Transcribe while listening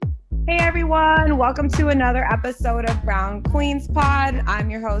Hey everyone, welcome to another episode of Brown Queens Pod. I'm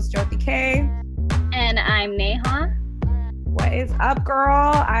your host, Jyoti K. And I'm Neha. What is up,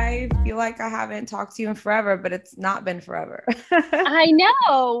 girl? I feel like I haven't talked to you in forever, but it's not been forever. I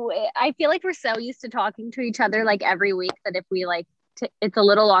know. I feel like we're so used to talking to each other like every week that if we it's a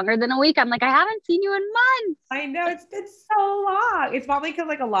little longer than a week, I'm like, I haven't seen you in months. I know, it's been so long. It's probably because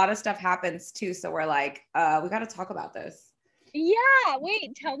like a lot of stuff happens too. So we're like, we got to talk about this. Yeah,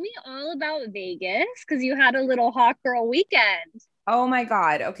 wait, tell me all about Vegas because you had a little hot girl weekend. Oh my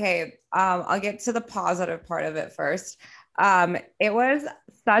God. Okay. I'll get to the positive part of it first. It was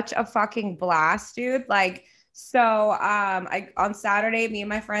such a fucking blast, dude. I on Saturday, me and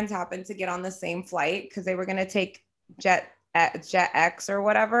my friends happened to get on the same flight because they were gonna take JetX or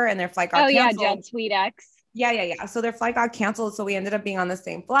whatever, and their flight got canceled. Yeah, JetSuiteX. Yeah. So their flight got canceled, so we ended up being on the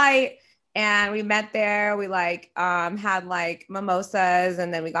same flight, and we met there. We had like mimosas,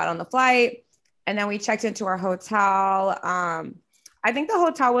 and then we got on the flight, and then we checked into our hotel. I think the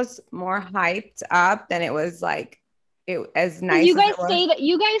hotel was more hyped up than it was like it as nice. You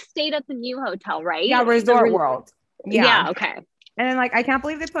guys stayed at the new hotel, right? Yeah, Resort World. Yeah, okay. And then like I can't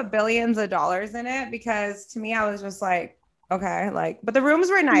believe they put billions of dollars in it because to me I was just like, okay, like, but the rooms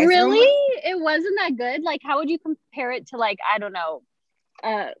were nice. Really? It wasn't that good? Like, how would you compare it to like, I don't know,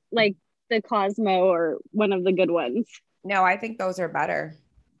 like the Cosmo or one of the good ones? No, I think those are better.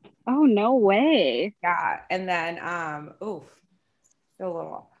 Oh, no way. Yeah. And then all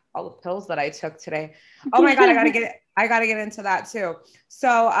the pills that I took today. Oh my God, I gotta get into that too.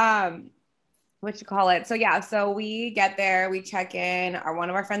 So what you call it? So yeah, so we get there, we check in, one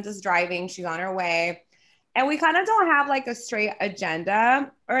of our friends is driving, she's on her way. And we kind of don't have like a straight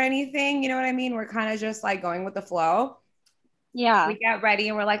agenda or anything, you know what I mean? We're kind of just like going with the flow. Yeah. We get ready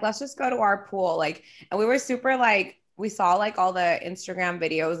and we're like, let's just go to our pool. Like, and we were super like, we saw like all the Instagram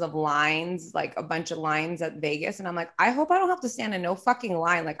videos of lines, like a bunch of lines at Vegas. And I'm like, I hope I don't have to stand in no fucking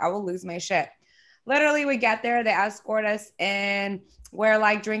line. Like I will lose my shit. Literally, we get there, they escort us in. We're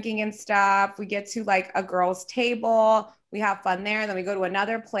like drinking and stuff. We get to like a girl's table. We have fun there. Then we go to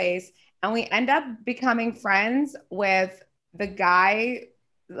another place and we end up becoming friends with the guy,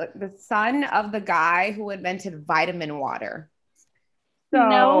 the son of the guy who invented vitamin water. So,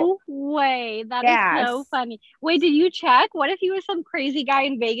 no way. That is so funny. Wait, did you check? What if he was some crazy guy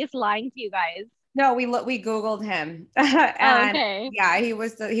in Vegas lying to you guys? No, we Googled him. And okay. Yeah, he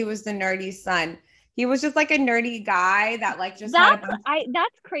was the nerdy son. He was just like a nerdy guy that like just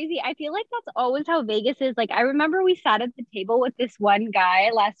that's crazy. I feel like that's always how Vegas is. Like I remember we sat at the table with this one guy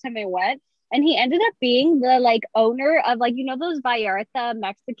last time I went, and he ended up being the like owner of like, you know, those Vallarta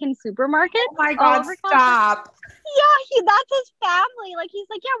Mexican supermarkets. Oh my God, stop. Yeah, that's his family. Like he's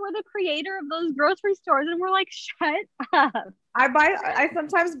like, yeah, we're the creator of those grocery stores. And we're like, shut up. I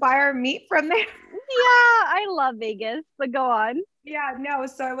sometimes buy our meat from there. Yeah, I love Vegas, but go on. Yeah, no.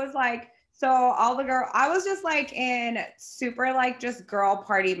 So it was like, so all the I was just like in super like just girl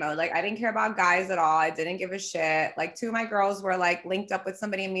party mode. Like I didn't care about guys at all. I didn't give a shit. Like two of my girls were like linked up with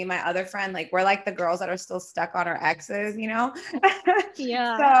somebody, and me and my other friend, like we're like the girls that are still stuck on our exes, you know?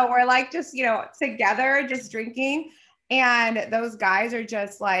 Yeah. So we're like just, you know, together, just drinking. And those guys are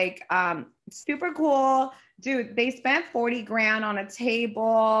just like super cool. Dude, they spent 40 grand on a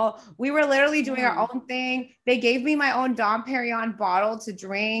table. We were literally doing our own thing. They gave me my own Dom Perignon bottle to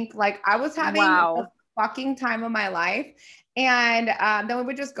drink. Like I was having the fucking time of my life. And then we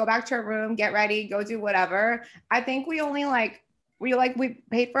would just go back to our room, get ready, go do whatever. I think we only we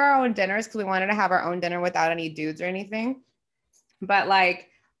paid for our own dinners because we wanted to have our own dinner without any dudes or anything. But like,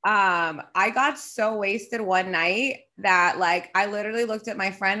 I got so wasted one night that like I literally looked at my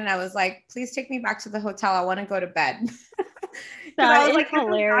friend and I was like, please take me back to the hotel. I want to go to bed. That is like,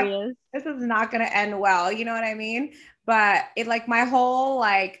 hilarious. This is not going to end well. You know what I mean? But it like my whole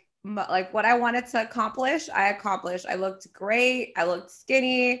like what I wanted to accomplish, I accomplished. I looked great. I looked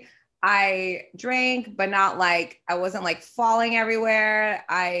skinny. I drank, but not like, I wasn't like falling everywhere.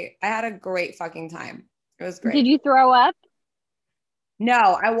 I had a great fucking time. It was great. Did you throw up?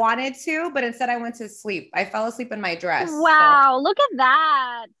 No, I wanted to, but instead I went to sleep. I fell asleep in my dress. Wow, so. Look at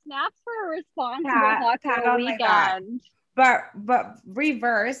that. Snaps for a responsible hot girl weekend. But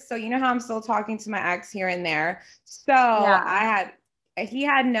reverse. So you know how I'm still talking to my ex here and there. So yeah.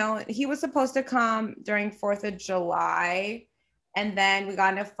 He was supposed to come during 4th of July, and then we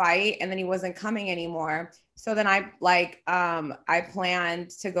got in a fight, and then he wasn't coming anymore. So then I planned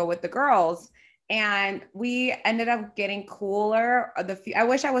to go with the girls. And we ended up getting cooler. I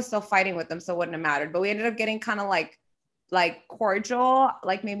wish I was still fighting with them, so it wouldn't have mattered. But we ended up getting kind of like cordial,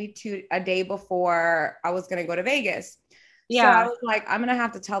 like maybe a day before I was gonna go to Vegas. So I Yeah. was like, I'm gonna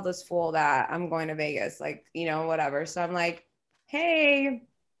have to tell this fool that I'm going to Vegas, like, whatever. So I'm like, hey,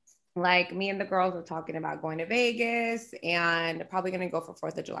 like me and the girls were talking about going to Vegas and probably gonna go for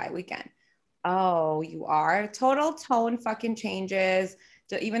 4th of July weekend. Oh, you are? Total tone fucking changes.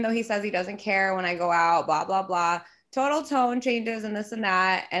 Even though he says he doesn't care when I go out, blah, blah, blah. Total tone changes and this and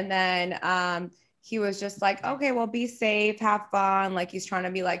that. And then he was just like, okay, well, be safe, have fun. Like he's trying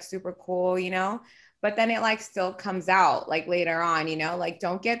to be like super cool, But then it like still comes out like later on, like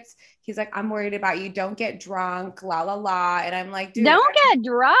don't get, he's like, I'm worried about you. Don't get drunk, la, la, la. And I'm like, dude, Don't get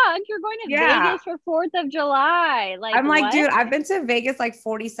drunk. You're going to yeah. Vegas for 4th of July. Like, I'm like, what? dude, I've been to Vegas like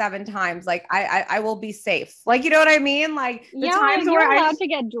 47 times. Like, I will be safe. Like, you know what I mean? Like the Yeah, times you're where allowed to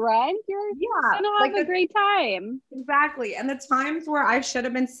get drunk. You're yeah, gonna have like a great time. exactly. And the times where I should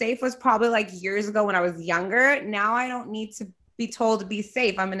have been safe was probably like years ago when I was younger. Now I don't need to be told to be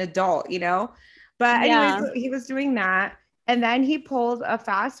safe. I'm an adult. But anyways, Yeah. he was doing that. And then he pulled a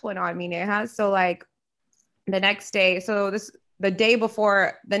fast one on me, Neha. So like the next day, the day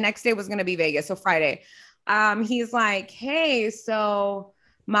before, the next day was going to be Vegas. So Friday, he's like, hey, so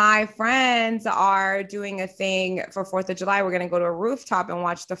my friends are doing a thing for 4th of July. We're going to go to a rooftop and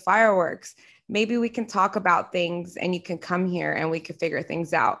watch the fireworks. Maybe we can talk about things and you can come here and we can figure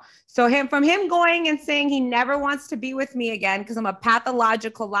things out. So from him going and saying he never wants to be with me again because I'm a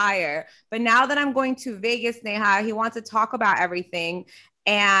pathological liar. But now that I'm going to Vegas, Neha, he wants to talk about everything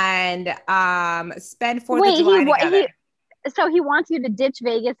and spend 4th of Wait, July together. So he wants you to ditch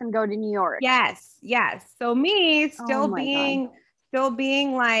Vegas and go to New York. Yes, yes. So me Oh my God. still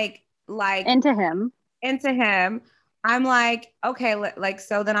being like Into him. into him. I'm like, okay, like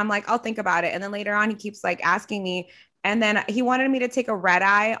so then I'm like, I'll think about it. And then later on he keeps like asking me. And then he wanted me to take a red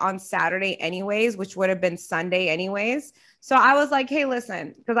eye on Saturday anyways, which would have been Sunday anyways. So I was like, hey,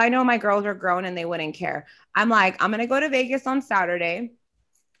 listen, because I know my girls are grown and they wouldn't care. I'm like, I'm gonna go to Vegas on Saturday.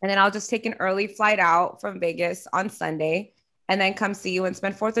 And then I'll just take an early flight out from Vegas on Sunday and then come see you and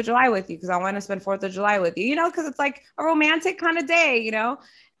spend 4th of July with you because I want to spend 4th of July with you, because it's like a romantic kind of day. Okay,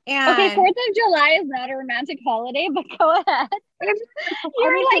 And 4th of July is not a romantic holiday, but go ahead.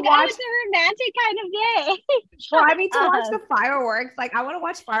 You're like, oh, it's a romantic kind of day. well, I mean, to watch the fireworks, like I want to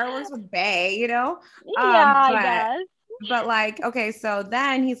watch fireworks with Bay, Yeah, I guess. But like, okay, so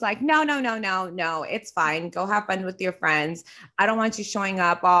then he's like, no, no, no, no, no, it's fine. Go have fun with your friends. I don't want you showing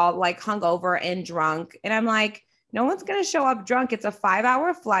up all like hungover and drunk. And I'm like, no one's going to show up drunk. It's a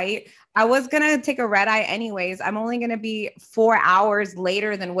 5-hour flight. I was going to take a red eye anyways. I'm only going to be 4 hours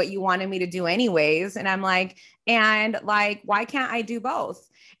later than what you wanted me to do anyways. And I'm like, why can't I do both?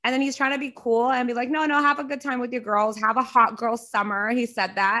 And then he's trying to be cool and be like, no, no, have a good time with your girls. Have a hot girl summer. He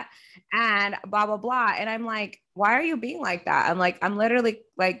said that and blah, blah, blah. And I'm like, why are you being like that? I'm like, I'm literally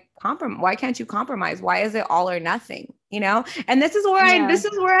like, why can't you compromise? Why is it all or nothing? And this is where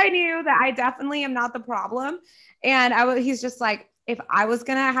I knew that I definitely am not the problem. And he's just like, if I was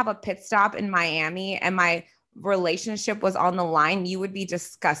going to have a pit stop in Miami and my relationship was on the line, you would be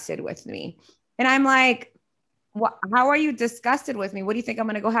disgusted with me. And I'm like, what, how are you disgusted with me? What do you think? I'm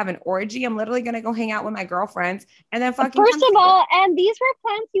going to go have an orgy? I'm literally going to go hang out with my girlfriends and then fucking. First of all, and these were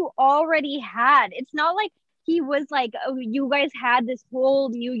plans you already had. It's not like he was like, oh, you guys had this whole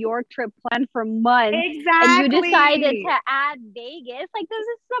New York trip planned for months. Exactly. And you decided to add Vegas. Like, this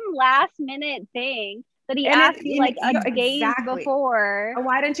is some last minute thing that he asked you like a days before.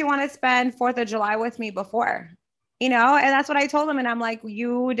 Why didn't you want to spend 4th of July with me before? And that's what I told him. And I'm like,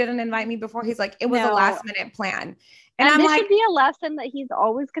 you didn't invite me before. He's like, it was a last minute plan. And I'm this should be a lesson that he's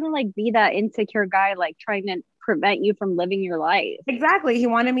always going to like be that insecure guy, like trying to prevent you from living your life. Exactly. He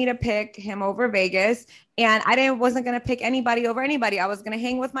wanted me to pick him over Vegas and wasn't going to pick anybody over anybody. I was going to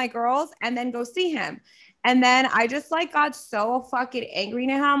hang with my girls and then go see him. And then I just like got so fucking angry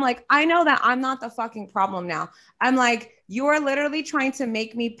to him. I'm like, I know that I'm not the fucking problem now. I'm like, you are literally trying to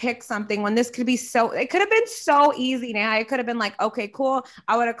make me pick something when this could be it could have been so easy now. I could have been like, okay, cool.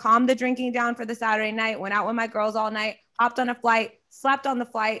 I would have calmed the drinking down for the Saturday night, went out with my girls all night, hopped on a flight, slept on the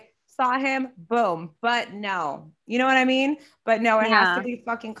flight, saw him, boom. But no, you know what I mean? But no, it has to be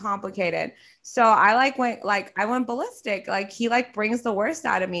fucking complicated. So I went ballistic. Like he like brings the worst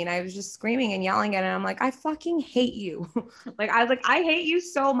out of me. And I was just screaming and yelling at him. I'm like, I fucking hate you. I hate you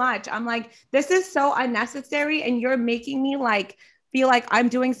so much. I'm like, this is so unnecessary. And you're making me like feel like I'm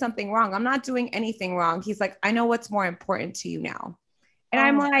doing something wrong. I'm not doing anything wrong. He's like, I know what's more important to you now. And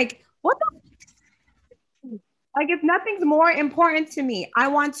I'm like, what the like, if nothing's more important to me, I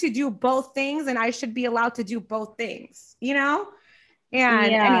want to do both things and I should be allowed to do both things,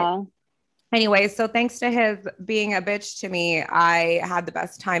 And anyway, so thanks to his being a bitch to me, I had the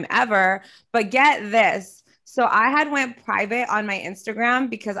best time ever. But get this. So I had went private on my Instagram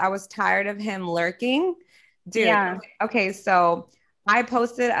because I was tired of him lurking. Dude, Yeah. okay, so I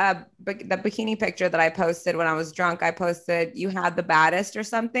posted the bikini picture that I posted when I was drunk. I posted you had the baddest or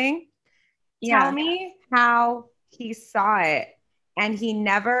something. Tell Yeah. me how he saw it and he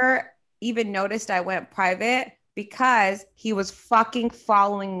never even noticed I went private because he was fucking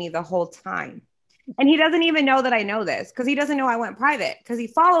following me the whole time. And he doesn't even know that I know this because he doesn't know I went private because he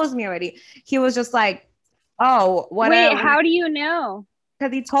follows me already. He was just like, oh, what Wait, a, how do you know?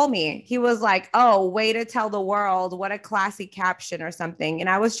 because he told me, he was like, oh, way to tell the world, what a classy caption or something. And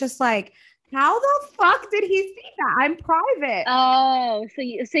I was just like, how the fuck did he see that? I'm private. Oh, so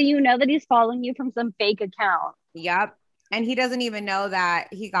you know that he's following you from some fake account. Yep. And he doesn't even know that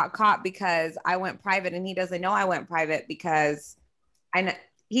he got caught because I went private, and he doesn't know I went private because I know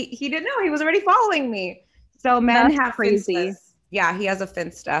he didn't know he was already following me. So men That's have crazy. finstas. Yeah, he has a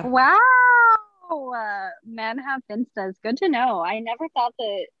finsta. Wow. Men have Instas. Good to know. I never thought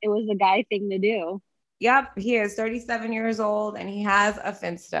that it was a guy thing to do. Yep, he is 37 years old and he has a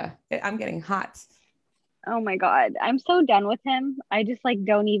finsta. I'm getting hot. Oh my God. I'm so done with him. I just like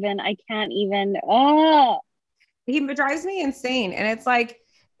don't even, I can't even. Oh, He drives me insane, and it's like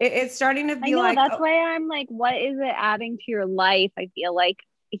it's starting to I be know. like, That's oh, why I'm like, what is it adding to your life? I feel like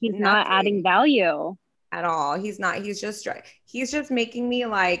he's not adding nothing value. at all. He's not. He's just making me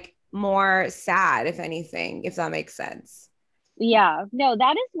like more sad, if anything, if that makes sense. Yeah, no,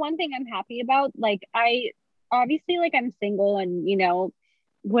 that is one thing I'm happy about. Like, I obviously like I'm single and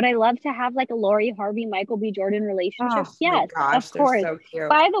would I love to have like a Lori Harvey, Michael B. Jordan Oh relationship? my Yes, of gosh, they're course. so cute.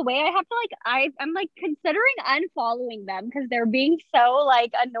 By the way, I have to like I'm like considering unfollowing them because they're being so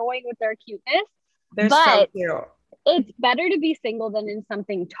like annoying with their cuteness. They're so But cute. it's better to be single than in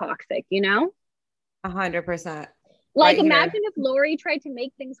something toxic, you know? 100%. Like, Right imagine here. if Lori tried to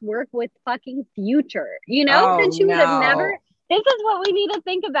make things work with fucking Future, you know? Then Oh she would have never. no. This is what we need to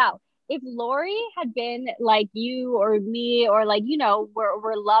think about. If Lori had been like you or me, or like,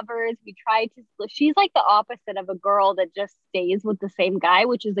 we're lovers, we try to, she's like the opposite of a girl that just stays with the same guy,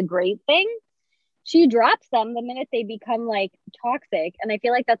 which is a great thing. She drops them the minute they become like toxic. And I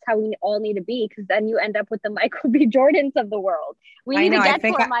feel like that's how we all need to be because then you end up with the Michael B. Jordans of the world. We I need know. to I get to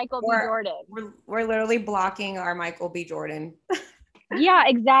think a Michael B. we're Jordan. we're literally blocking our Michael B. Jordan Yeah,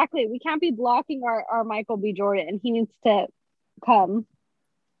 exactly. We can't be blocking our Michael B. Jordan. He needs to come.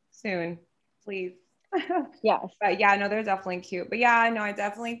 soon, please. Yes. But yeah, no, they're definitely cute. But yeah, no, I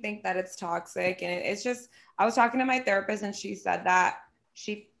definitely think that it's toxic. And it's just, I was talking to my therapist and she said that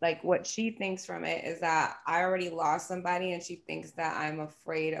she, like, what she thinks from it is that I already lost somebody and she thinks that I'm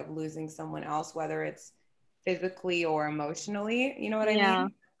afraid of losing someone else, whether it's physically or emotionally. You know what I Yeah.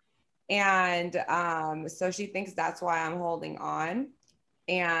 mean? And so she thinks that's why I'm holding on.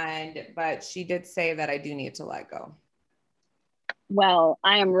 But she did say that I do need to let go. Well,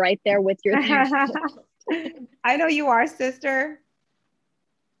 I am right there with your therapist. I know you are, sister.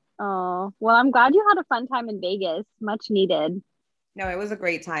 Oh, well, I'm glad you had a fun time in Vegas. Much needed. No, it was a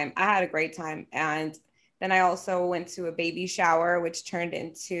great time. I had a great time. And then I also went to a baby shower, which turned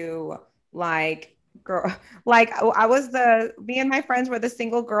into like girl, like I was me and my friends were the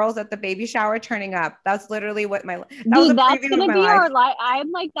single girls at the baby shower turning up. That's literally that was a Dude, that's preview of gonna my be life. our life.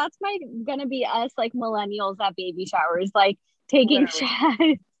 I'm like, that's my gonna be us like millennials at baby showers, like taking Literally.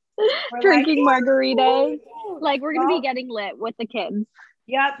 shots, We're like, drinking margaritas. yeah. Like we're gonna be Well, getting lit with the kids.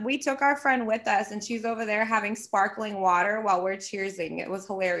 yep, we took our friend with us and she's over there having sparkling water while we're cheersing. It was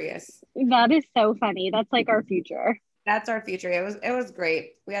hilarious. That is so funny. That's like our future. That's our future. It was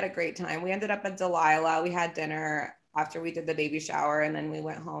great. We had a great time. We ended up at Delilah. We had dinner after we did the baby shower and then we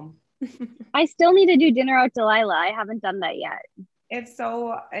went home. I still need to do dinner out Delilah. I haven't done that yet. It's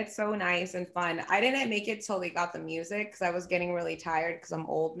so nice and fun. I didn't make it till they got the music because I was getting really tired because I'm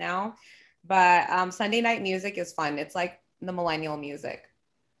old now. But Sunday night music is fun. It's like the millennial music.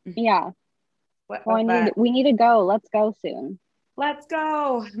 Yeah. Well, But we need to go. Let's go soon. let's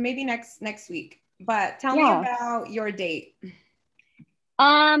go. Maybe next week. But tell me Yeah. about your date.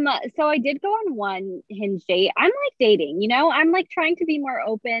 So I did go on one Hinge date. I'm like dating, I'm like trying to be more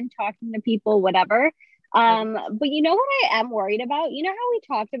open, talking to people, whatever. But you know what I am worried about? You know how we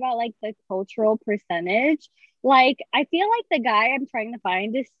talked about like the cultural percentage? Like, I feel like the guy I'm trying to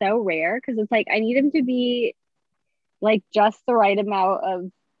find is so rare because it's like I need him to be like just the right amount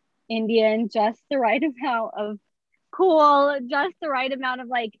of Indian, just the right amount of cool, just the right amount of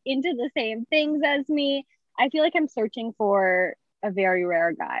like into the same things as me. I feel like I'm searching for a very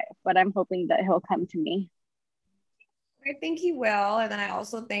rare guy, but I'm hoping that he'll come to me. I think he will. And then I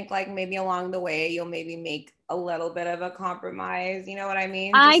also think like maybe along the way, you'll maybe make a little bit of a compromise. You know what I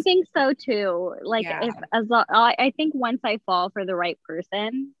mean? I Just, think so too. Like yeah, if as long, I think once I fall for the right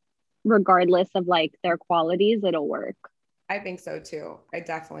person, regardless of like their qualities, it'll work. I think so too. I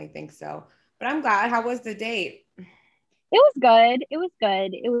definitely think so. But I'm glad. How was the date? It was good. It was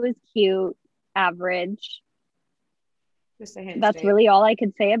good. It was cute, average. Just a hinge That's date. really all I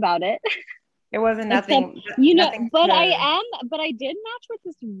could say about it. It wasn't Except, nothing, you know, nothing to but I did match with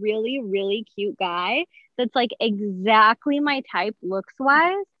this really, really cute guy that's like exactly my type looks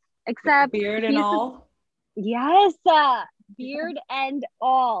wise, with the except beard and he's the, all. yes, beard and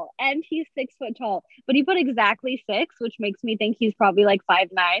all. And he's 6 foot tall, but he put exactly 6, which makes me think he's probably like 5'9",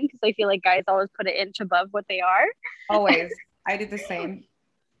 because I feel like guys always put an inch above what they are. Always. I did the same.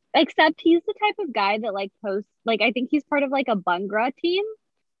 Except he's the type of guy that like posts, like, I think he's part of like a Bhangra team,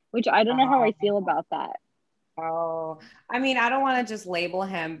 which I don't know how I feel Oh, about that. oh. I mean, I don't want to just label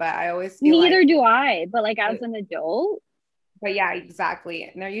him, but I always feel like, Neither do I, but like as an adult, but yeah, exactly.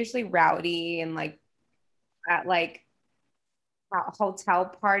 And they're usually rowdy and like at like hotel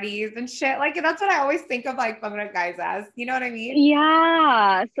parties and shit. Like that's what I always think of like feminine guys as. You know what I mean?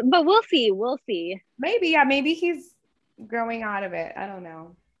 yeah. But we'll see. We'll see. Maybe, yeah, maybe he's growing out of it. I don't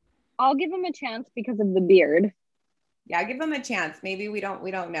know. I'll give him a chance because of the beard. Yeah, give him a chance. Maybe we don't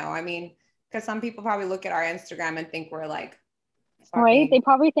know. I mean, because some people probably look at our Instagram and think we're like Right? fucking They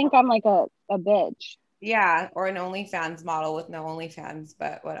probably think I'm like a bitch. yeah, or an OnlyFans model with no OnlyFans,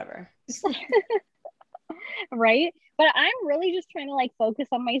 but whatever. Right? But I'm really just trying to like focus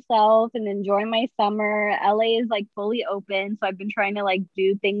on myself and enjoy my summer. LA is like fully open. So I've been trying to like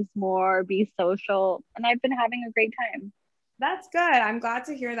do things more, be social, and I've been having a great time. That's good. I'm glad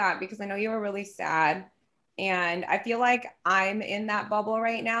to hear that because I know you were really sad. And I feel like I'm in that bubble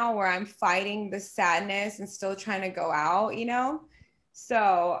right now where I'm fighting the sadness and still trying to go out, you know?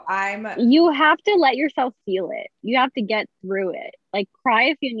 So I'm, You have to let yourself feel it. You have to get through it. Like cry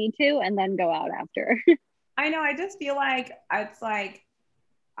if you need to and then go out after. I know, I just feel like it's like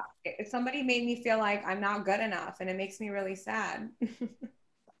if somebody made me feel like I'm not good enough and it makes me really sad.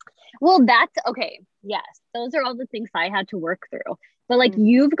 Well, that's okay. Yes, those are all the things I had to work through. But like Mm,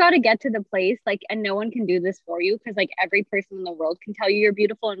 you've got to get to the place like and no one can do this for you because like every person in the world can tell you you're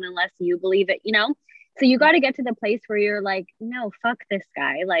beautiful and unless you believe it, you know? So you got to get to the place where you're like, no, fuck this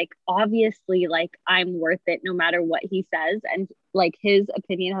guy. Like obviously like I'm worth it no matter what he says and like his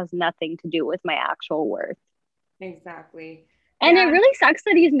opinion has nothing to do with my actual worth. exactly. And it Yeah, really sucks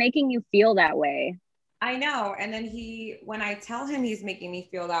that he's making you feel that way. I know. And then when I tell him he's making me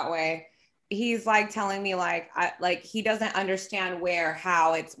feel that way, he's like telling me like he doesn't understand where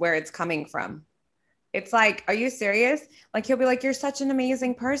it's coming from. It's like, are you serious? Like he'll be like, you're such an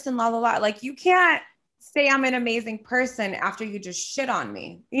amazing person, la la la. Like you can't say I'm an amazing person after you just shit on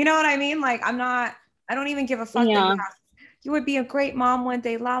me. You know what I mean? Like I'm not, I don't even give a fuck that Yeah. you would be a great mom one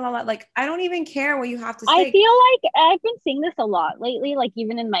day, la la la. Like I don't even care what you have to I say. feel like I've been seeing this a lot lately, like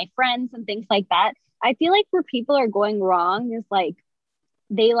even in my friends and things like that. I feel like where people are going wrong is like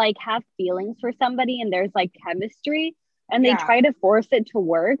they like have feelings for somebody and there's like chemistry and they Yeah. try to force it to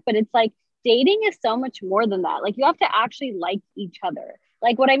work, but it's like dating is so much more than that. Like you have to actually like each other.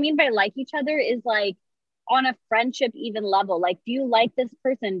 Like what I mean by like each other is like on a friendship even level. Like do you like this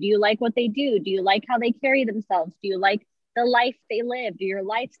person? Do you like what they do? Do you like how they carry themselves? Do you like the life they live? Do your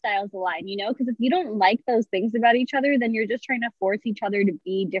lifestyles align? You know, because if you don't like those things about each other, then you're just trying to force each other to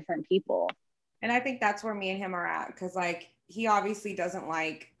be different people. And I think that's where me and him are at because like he obviously doesn't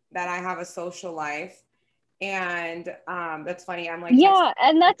like that I have a social life. And that's funny. I'm like texting. Yeah,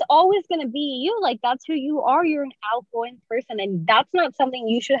 and that's always going to be you. Like that's who you are. You're an outgoing person, and that's not something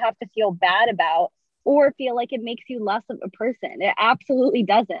you should have to feel bad about or feel like it makes you less of a person. It absolutely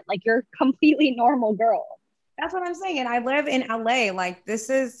doesn't. Like you're a completely normal girl. That's what I'm saying. And I live in LA. Like this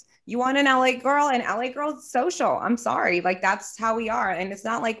is you want an LA girl and LA girls social. I'm sorry. Like that's how we are. And it's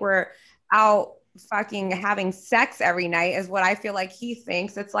not like we're out fucking having sex every night is what I feel like he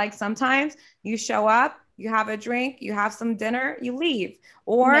thinks. It's like sometimes you show up, you have a drink, you have some dinner, you leave.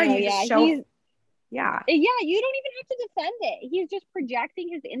 Or No, you just yeah, show yeah. yeah, you don't even have to defend it. He's just projecting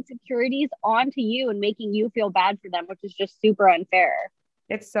his insecurities onto you and making you feel bad for them, which is just super unfair.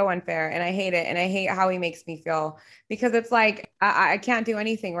 It's so unfair and I hate it. And I hate how he makes me feel because it's like I can't do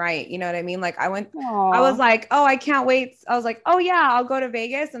anything right. You know what I mean? Like I was Aw. like, oh, I can't wait. I was like, oh yeah, I'll go to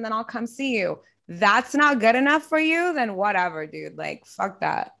Vegas and then I'll come see you. That's not good enough for you, then whatever, dude. Like, fuck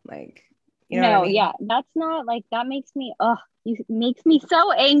that. Like, you know what I No, mean? yeah, that's not like that makes me he makes me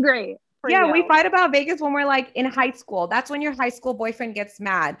so angry. for Yeah, we you. fight about Vegas when we're like in high school. That's when your high school boyfriend gets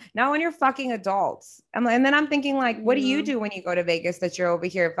mad. Not when you're fucking adults. And then I'm thinking, like, what do you Mm, do when you go to Vegas that you're over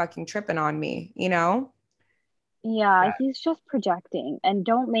here fucking tripping on me? You know? yeah, Yeah. he's just projecting, and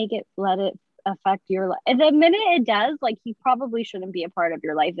don't make it let it affect your life. And the minute it does, like he probably shouldn't be a part of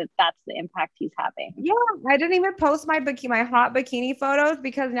your life if that's the impact he's having. Yeah, I didn't even post my hot bikini photos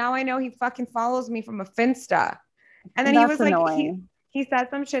because now I know he fucking follows me from a Finsta. And then he That's was like, he annoying. he said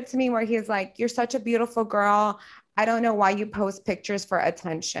some shit to me where he's like, "You're such a beautiful girl. I don't know why you post pictures for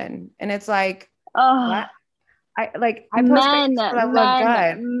attention." And it's like, Oh, what? I post pictures so that I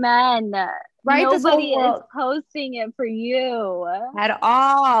look good, men. right? This whole Nobody is world posting it for you. at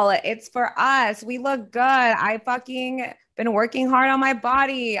all. It's for us. We look good. I fucking been working hard on my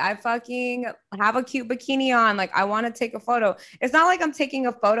body. I fucking have a cute bikini on. Like I want to take a photo. It's not like I'm taking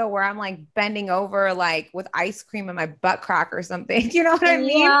a photo where I'm like bending over like with ice cream in my butt crack or something. You know what I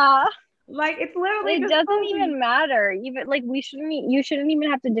mean? Yeah, Like it's literally it just doesn't posing. even matter. Even like you shouldn't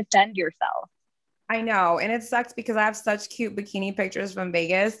even have to defend yourself. I know. And it sucks because I have such cute bikini pictures from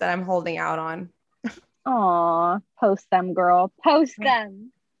Vegas that I'm holding out on. Aw, post them, girl. Post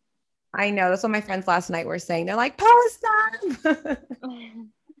them. I know. That's what my friends last night were saying. They're like, post them.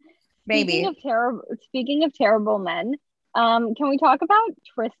 Maybe. Speaking of terrible men, can we talk about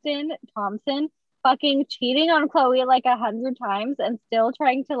Tristan Thompson fucking cheating on Chloe like 100 times and still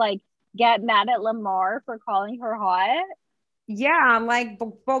trying to like get mad at Lamar for calling her hot? Yeah, I'm like,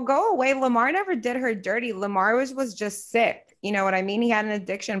 but go away. Lamar never did her dirty. Lamar was just sick. You know what I mean? He had an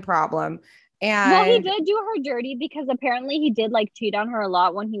addiction problem. Well, he And did do her dirty because apparently he did like cheat on her a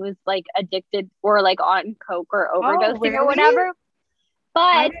lot when he was like addicted or like on coke or oh, overdosing or really? whatever.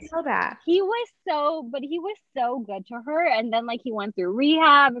 I But didn't know that. he was so good to her. And then like he went through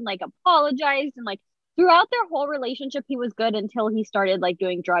rehab and like apologized and like throughout their whole relationship, he was good until he started like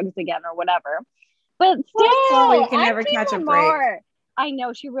doing drugs again or whatever. But Poor Chloe still, can I'm never catch a Team break. Lamar. I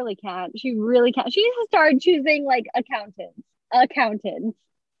know she really can't. She really can't. She needs to start choosing like accountants. Accountants.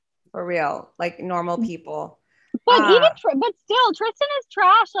 For real. Like normal people. But Uh but still, Tristan is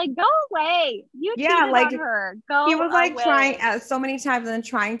trash. Like, go away. You yeah, cheated on like her. he Go was like trying away. so many times and then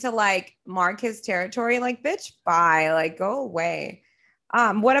trying to like mark his territory. Like, bitch, bye. Like, go away.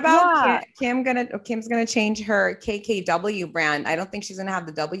 What about Yeah. Kim's gonna change her KKW brand. I don't think she's gonna have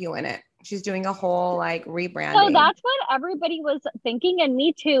the W in it. She's doing a whole like So rebranding. that's what everybody was thinking, and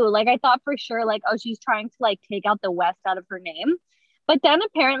me too. Like, I thought for sure, like, oh, she's trying to like take out the West out of her name. But then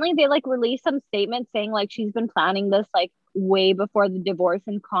apparently they like released some statement saying like she's been planning this like way before the divorce,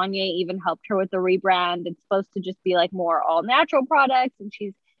 and Kanye even helped her with the rebrand. It's supposed to just be like more all natural products, and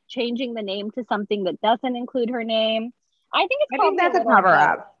she's changing the name to something that doesn't include her name. I think it's I think probably a that's a little of cover both.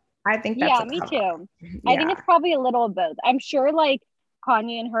 up. I think that's Yeah, a me cover up. too. I think it's Yeah. probably a little of both. I'm sure like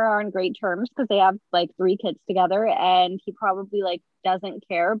Kanye and her are on great terms because they have like 3 kids together and he probably like doesn't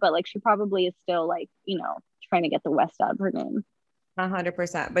care, but like she probably is still like, trying to get the West out of her name.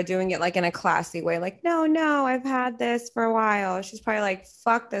 100%, but doing it like in a classy way, like, no, no, I've had this for a while. She's probably like,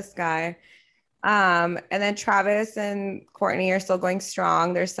 fuck this guy. And then Travis and Courtney are still going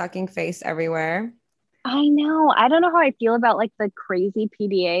strong. They're sucking face everywhere. I know. I don't know how I feel about like the crazy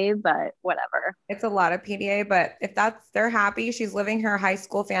PDA, but whatever. It's a lot of PDA, but if that's they're happy, she's living her high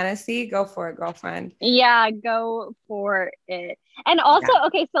school fantasy, go for it, girlfriend. Yeah, go for it. And also, Yeah.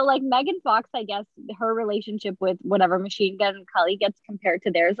 okay, so like Megan Fox, I guess her relationship with whatever Machine Gun and Kelly gets compared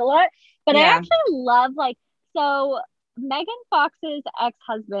to theirs a lot. But I Yeah. actually love like so Megan Fox's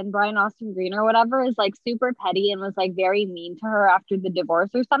ex-husband, Brian Austin Green or whatever, is like super petty and was like very mean to her after the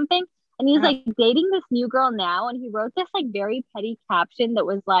divorce or something. And he's Uh-huh. like dating this new girl now, and he wrote this like very petty caption that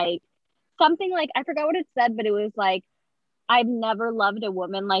was like something like I forgot what it said, but it was like I've never loved a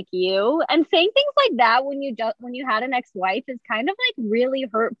woman like you. And saying things like that when you had an ex-wife is kind of like really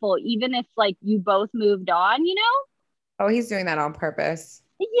hurtful, even if like you both moved on, you know? Oh, he's doing that on purpose.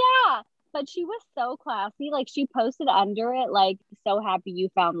 Yeah. But she was so classy. Like she posted under it, like, so happy you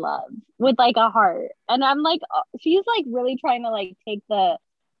found love with like a heart. And I'm like, she's like really trying to like take the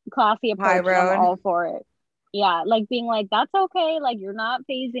classy High approach, and I'm road. all for it. Yeah. Like being like, that's okay. Like you're not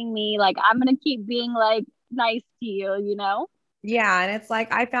phasing me. Like I'm going to keep being like nice to you, you know? Yeah. And it's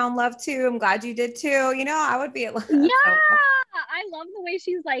like, I found love too. I'm glad you did too. You know, I would be Yeah, that's so I love the way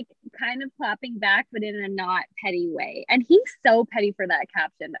she's like kind of clapping back, but in a not petty way. And he's so petty for that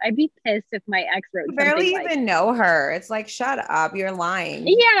caption. I'd be pissed if my ex wrote you something barely like, even know her. It's like, shut up, you're lying.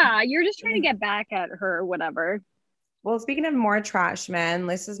 yeah, you're just trying to get back at her or whatever. Well, speaking of more trash men,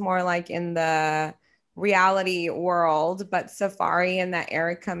 this is more like in the reality world, but Safari and that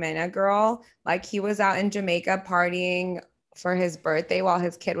Erica Mena girl, like he was out in Jamaica partying for his birthday while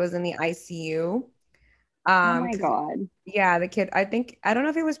his kid was in the ICU. Oh my 'Cause God. yeah, the kid, I don't know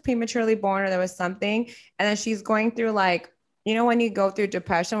if he was prematurely born or there was something. And then she's going through like, when you go through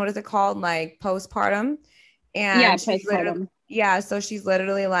depression, what is it called? Like postpartum. Yeah, And she's literally, postpartum. yeah, so she's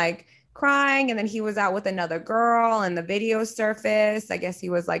literally like crying. And then he was out with another girl and the video surfaced. I guess he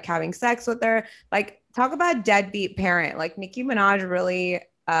was like having sex with her. Like, talk about deadbeat parent. Like Nicki Minaj really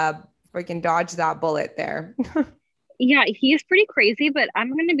freaking dodged that bullet there. Yeah, he's pretty crazy, but I'm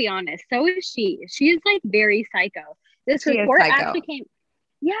gonna be honest, so is she. She is like very psycho. This She is report psycho. actually came,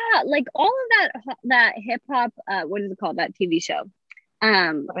 yeah, like all of that hip hop, what is it called? That TV show.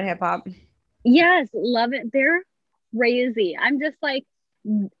 Um, Hip hop. yes, love it. They're crazy. I'm just like,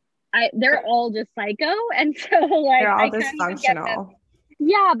 they're all just psycho, and so like They're all I can't even get them. dysfunctional.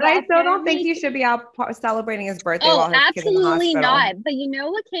 Yeah, But but I still don't think apparently he should be out celebrating his birthday oh, while his kid's in the absolutely hospital. not. But you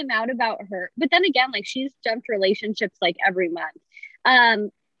know what came out about her? But then again, like she's jumped relationships like every month. Um,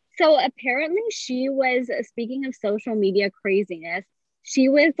 so apparently she was speaking of social media craziness, she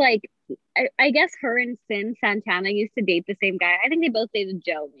was like I guess her and Sin Santana used to date the same guy. I think they both dated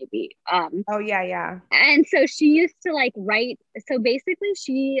Joe, maybe. Oh yeah, yeah. And so she used to like write, so basically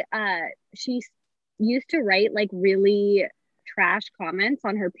she used to write like really trash comments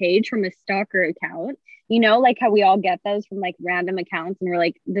on her page from a stalker account, like how we all get those from like random accounts and we're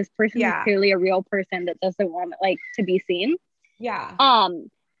like, this person is Yeah. clearly a real person that doesn't want like to be seen. Yeah.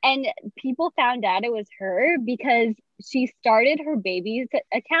 And people found out it was her because she started her baby's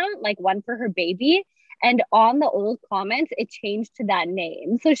account, like one for her baby, and on the old comments it changed to that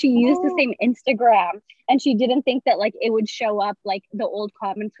name, so she used the same Instagram, and she didn't think that like it would show up, like the old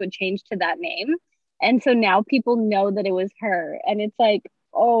comments would change to that name, and so now people know that it was her, and it's like,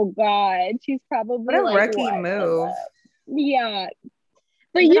 oh God, she's probably What a like, rookie move. yeah.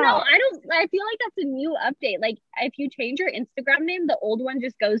 But No. I feel like that's a new update. Like if you change your Instagram name, the old one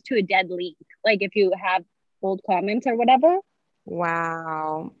just goes to a dead link. Like if you have old comments or whatever.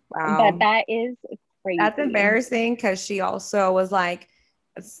 Wow. But Wow. that is crazy. That's embarrassing because she also was like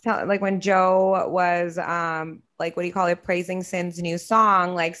when Joe was like, what do you call it, praising Sin's new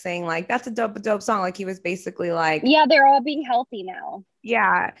song, like saying like that's a dope song, like he was basically like, yeah, they're all being healthy now.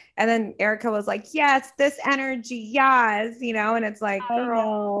 yeah. And then Erica was like, yes, this energy, yes, and it's like, I girl,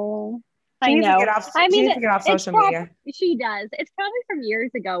 know. she I needs to know. get off I she mean, needs to get off it's social media. she does. It's probably from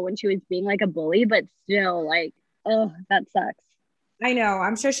years ago when she was being like a bully, but still, like, oh, that sucks. I know.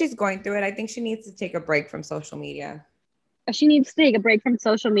 I'm sure she's going through it. I think she needs to take a break from social media. She needs to take a break from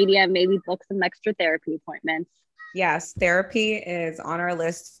social media and maybe book some extra therapy appointments. Yes, therapy is on our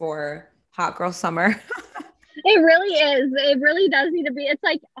list for Hot Girl Summer. It really is. It really does need to be. It's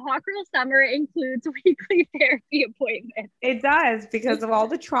like Hot Girl Summer includes weekly therapy appointments. It does, because of all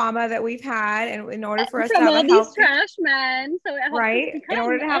the trauma that we've had, and in order for us to From have all a these healthy, trash men. So it helps right? us In become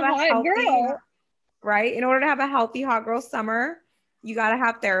order to have a a hot healthy, girl. right? In order to have a healthy Hot Girl Summer, you got to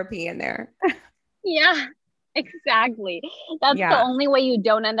have therapy in there. Yeah, exactly. That's the Yeah, only way you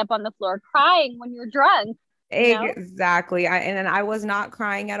don't end up on the floor crying when you're drunk. exactly. And then I was not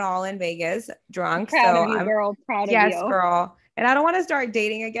crying at all in Vegas drunk. Proud So of you, girl. Proud of yes, you. girl. And I don't want to start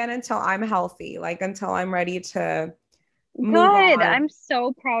dating again until I'm healthy, like until I'm ready to move Good. on. I'm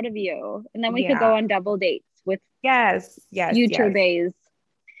so proud of you. And then we could go Yeah. on double dates with Yes. future bays.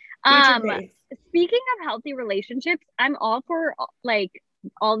 Future Um, bays. Speaking of healthy relationships, I'm all for like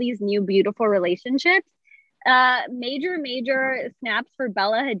all these new beautiful relationships. Major snaps for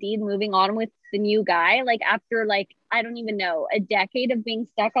Bella Hadid moving on with the new guy. Like after like I don't even know, a decade of being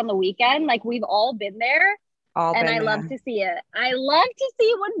stuck on The Weekend. Like we've all been there. All And been I love there. to see it. I love to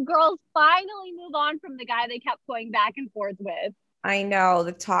see when girls finally move on from the guy they kept going back and forth with. I know,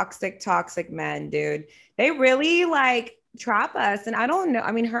 the toxic men, dude. They really like trap us. And I don't know.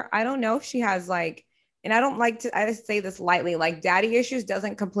 I mean, I don't know if she has like, and I don't like to, I just say this lightly, like daddy issues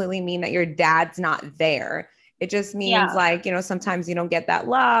doesn't completely mean that your dad's not there. It just means Yeah. like, sometimes you don't get that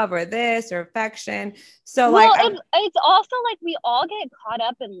love or this or affection. So Well, like, it's also like we all get caught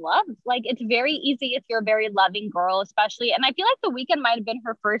up in love. Like it's very easy if you're a very loving girl, especially. And I feel like The Weeknd might have been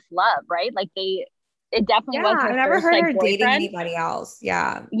her first love, right? Like it definitely yeah, was her I've never first heard like her dating boyfriend. anybody else.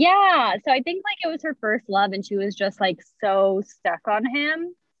 Yeah. Yeah. So I think like it was her first love and she was just like so stuck on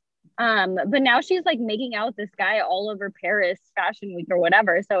him. But now she's like making out with this guy all over Paris Fashion Week or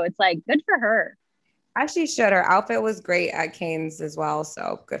whatever. So it's like good for her. As she should. Her outfit was great at Canes as well.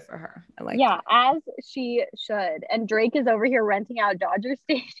 So good for her. I like Yeah, it. as she should. And Drake is over here renting out Dodger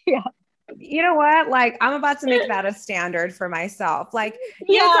Stadium. You know what? Like, I'm about to make that a standard for myself. Like, it's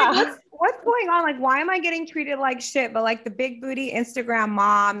Yeah. like, what's going on? Like, why am I getting treated like shit? But like the big booty Instagram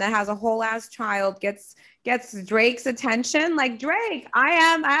mom that has a whole ass child gets Drake's attention. Like Drake, I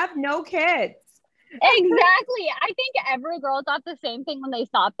have no kids. Exactly. I think every girl thought the same thing when they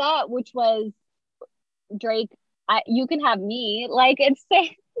thought that, which was Drake, you can have me. Like it's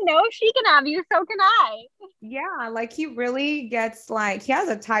saying, no, she can have you, so can I. Yeah, like he really gets like he has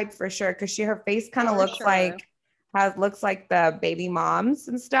a type for sure because her face kind of For looks sure. like looks like the baby moms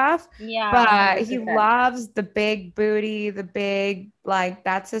and stuff. Yeah, But he 100%. loves the big booty, the big like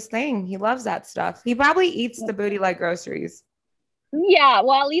that's his thing. He loves that stuff. He probably eats the booty like groceries. Yeah,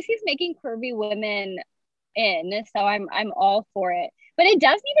 well, at least he's making curvy women in, so I'm all for it. But it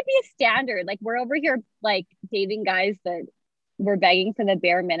does need to be a standard. Like we're over here like dating guys that we're begging for the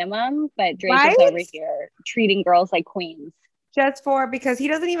bare minimum, but Drake is over Right? here treating girls like queens. Just for because he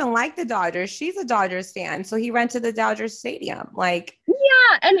doesn't even like the Dodgers. She's a Dodgers fan, so he rented the Dodgers stadium. Like,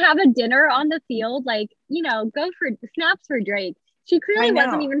 Yeah, and have a dinner on the field, like, go for snaps for Drake. She I clearly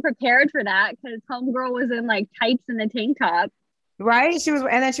wasn't know, even prepared for that because homegirl was in like tights and a tank top. right?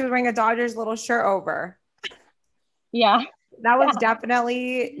 And then she was wearing a Dodgers little shirt over. Yeah. That was Yeah.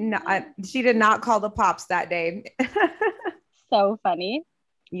 definitely not, she did not call the pops that day. So funny.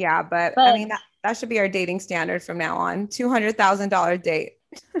 Yeah, but I But mean that should be our dating standard from now on. $200,000 date.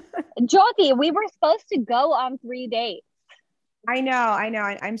 Jyoti, we were supposed to go on 3 dates. I know.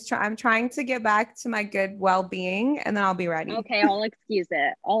 I'm trying to get back to my good well-being, and then I'll be ready. Okay, I'll excuse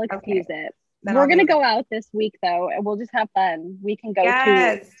it. I'll excuse Okay, it. then We're I'll be gonna go ready. out this week though, and we'll just have fun. We can go to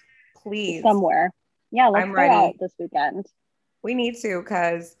Yes, please. somewhere. Yeah, let's I'm go out ready. this weekend. We need to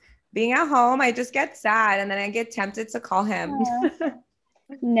because being at home, I just get sad, and then I get tempted to call him. Aw.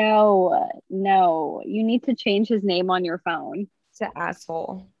 No, no. You need to change his name on your phone To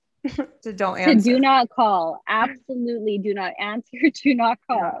asshole. To don't to do answer. not call. Absolutely do not answer. Do not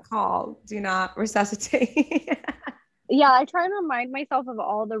Do not call. call. Do not resuscitate. Yeah, I try and remind myself of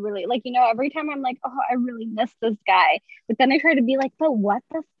all the really, like, every time I'm like, oh, I really miss this guy. But then I try to be like, but what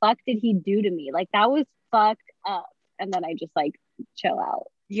the fuck did he do to me? Like, that was fucked up. And then I just like chill out.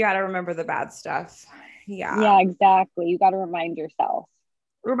 You got to remember the bad stuff. Yeah. Yeah, exactly. You got to remind yourself.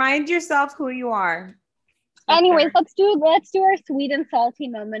 Remind yourself who you are. Anyways, Okay. let's do our sweet and salty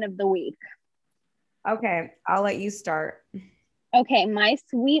moment of the week. Okay. I'll let you start. Okay, my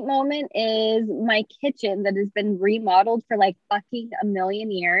sweet moment is my kitchen that has been remodeled for like fucking a million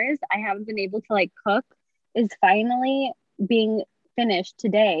years. I haven't been able to like cook is finally being finished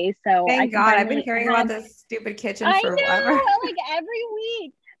today. So I Thank can God. I've been finally hearing about have, this stupid kitchen I forever. know, like every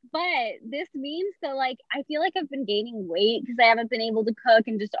week. But this means that like I feel like I've been gaining weight because I haven't been able to cook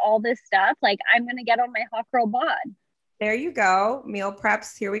and just all this stuff. Like I'm gonna get on my hot girl bod. There you go. Meal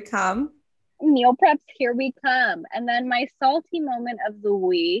preps. Here we come. Meal preps, here we come. And then my salty moment of the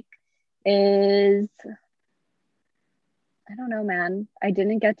week is I don't know, man. I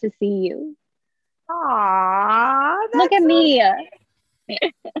didn't get to see you. Aw, Look at me.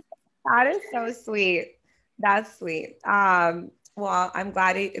 that is so sweet. That's sweet. Well, I'm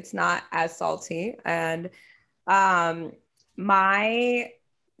glad it's not as salty. And um, my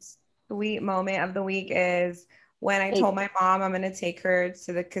sweet moment of the week is when I told my mom I'm going to take her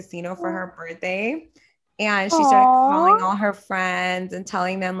to the casino for her birthday. And she started calling Aww. all her friends and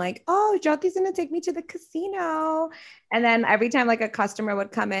telling them like, oh, Jyoti's going to take me to the casino. And then every time like a customer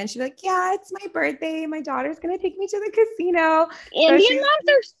would come in, she'd be like, yeah, it's my birthday. My daughter's going to take me to the casino. So Indian she's, moms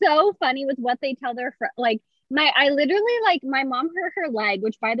are so funny with what they tell their friends. Like I literally like my mom hurt her leg,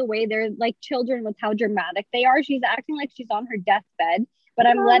 which by the way, they're like children with how dramatic they are. She's acting like she's on her deathbed, but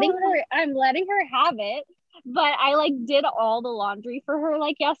I'm letting her have it. But I like did all the laundry for her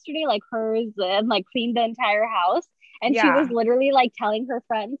like yesterday, like hers, and like cleaned the entire house. And she was yeah. literally like telling her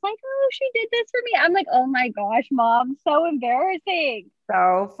friends, like, oh, she did this for me. I'm like, oh my gosh, mom, so embarrassing.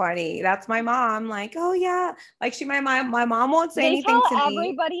 So funny. That's my mom. Like, oh yeah. Like my mom won't say They anything tell to me.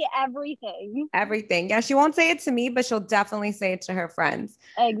 everybody everything. Everything. Yeah, she won't say it to me, but she'll definitely say it to her friends.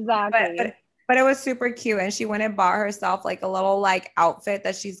 But Exactly. but but it was super cute. And she went and bought herself like a little like outfit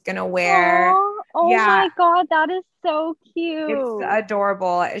that she's gonna wear. Oh, oh Yeah, my God, that is so it's cute.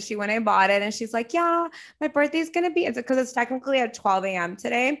 adorable. She went and bought it and she's like, yeah, my birthday's gonna be it's because it's technically at 12 a.m.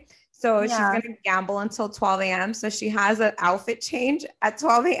 today. So she's Yeah. gonna gamble until 12 a.m. So she has an outfit change at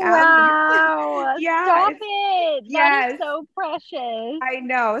 12 a.m. Wow. Yeah, Stop it. That is yes. so precious. I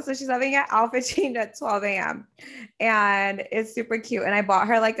know. So she's having an outfit change at 12 a.m. And it's super cute. And I bought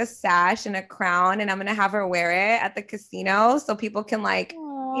her like a sash and a crown, and I'm gonna have her wear it at the casino so people can like,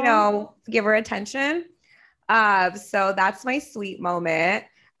 Aw. give her attention. So that's my sweet moment.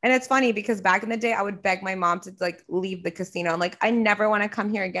 And it's funny because back in the day, I would beg my mom to like leave the casino. I'm like, I never want to come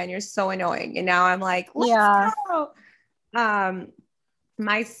here again. You're so annoying. And now I'm like, let's Yeah. go. Um,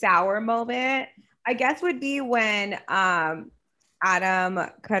 my sour moment, I guess, would be when Adam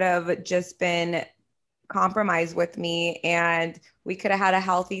could have just been compromised with me and we could have had a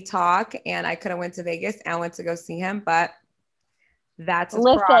healthy talk and I could have went to Vegas and went to go see him, but that's his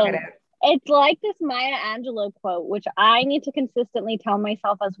Listen, prerogative. it's like this Maya Angelou quote, which I need to consistently tell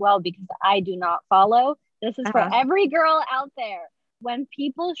myself as well because I do not follow. This is for Uh-huh. every girl out there. When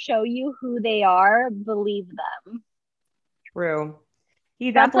people show you who they are, believe them. True. He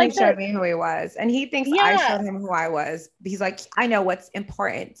That's definitely like showed the, me who he was. And he thinks I yeah, showed him who I was. He's like, I know what's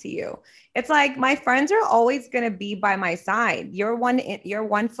important to you. It's like my friends are always going to be by my side. You're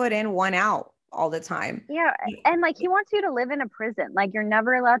 1 foot in, one out all the time. yeah. And like he wants you to live in a prison. Like you're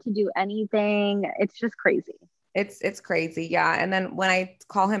never allowed to do anything. It's just crazy. It's crazy. Yeah. And then when I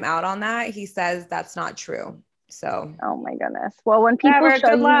call him out on that, he says that's not true. So Oh my goodness. Well, when people whatever. show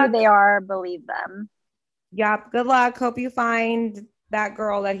Good you who luck. they are, believe them. Yep. Good luck. Hope you find that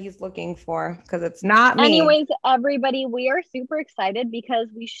girl that he's looking for because it's not me. Anyways, everybody, we are super excited because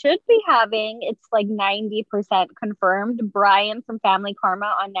we should be having, it's like 90% confirmed, Brian from Family Karma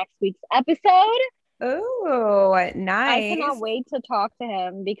on next week's episode. Oh, I cannot nice. wait to talk to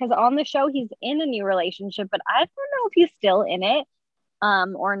him because on the show he's in a new relationship, but I don't know if he's still in it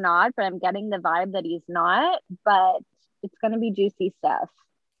or not, but I'm getting the vibe that he's not, but it's going to be juicy stuff.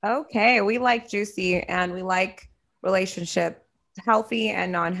 Okay. We like juicy and we like relationship, healthy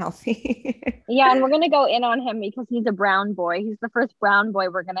and non-healthy. Yeah, and we're going to go in on him because he's a brown boy. He's the first brown boy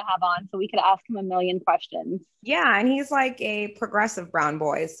we're going to have on, so we could ask him a million questions. Yeah, and he's like a progressive brown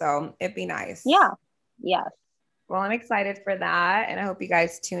boy, so it'd be nice. Yeah. Yes. Well, I'm excited for that, and I hope you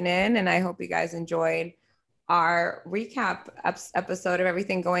guys tune in, and I hope you guys enjoyed our recap episode of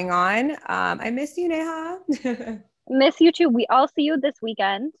everything going on. I miss you, Neha. Miss you too. We all see you this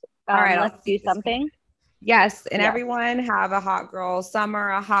weekend. All right, Let's I'll see do you this week. something. Yes, and Yes. everyone have a hot girl summer,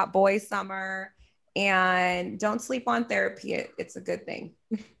 a hot boy summer, and don't sleep on therapy. It's a good thing.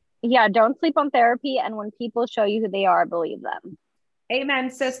 Yeah, don't sleep on therapy. And when people show you who they are, believe them.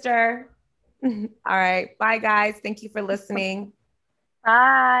 Amen, sister. All right, bye, guys. Thank you for listening.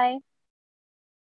 Bye.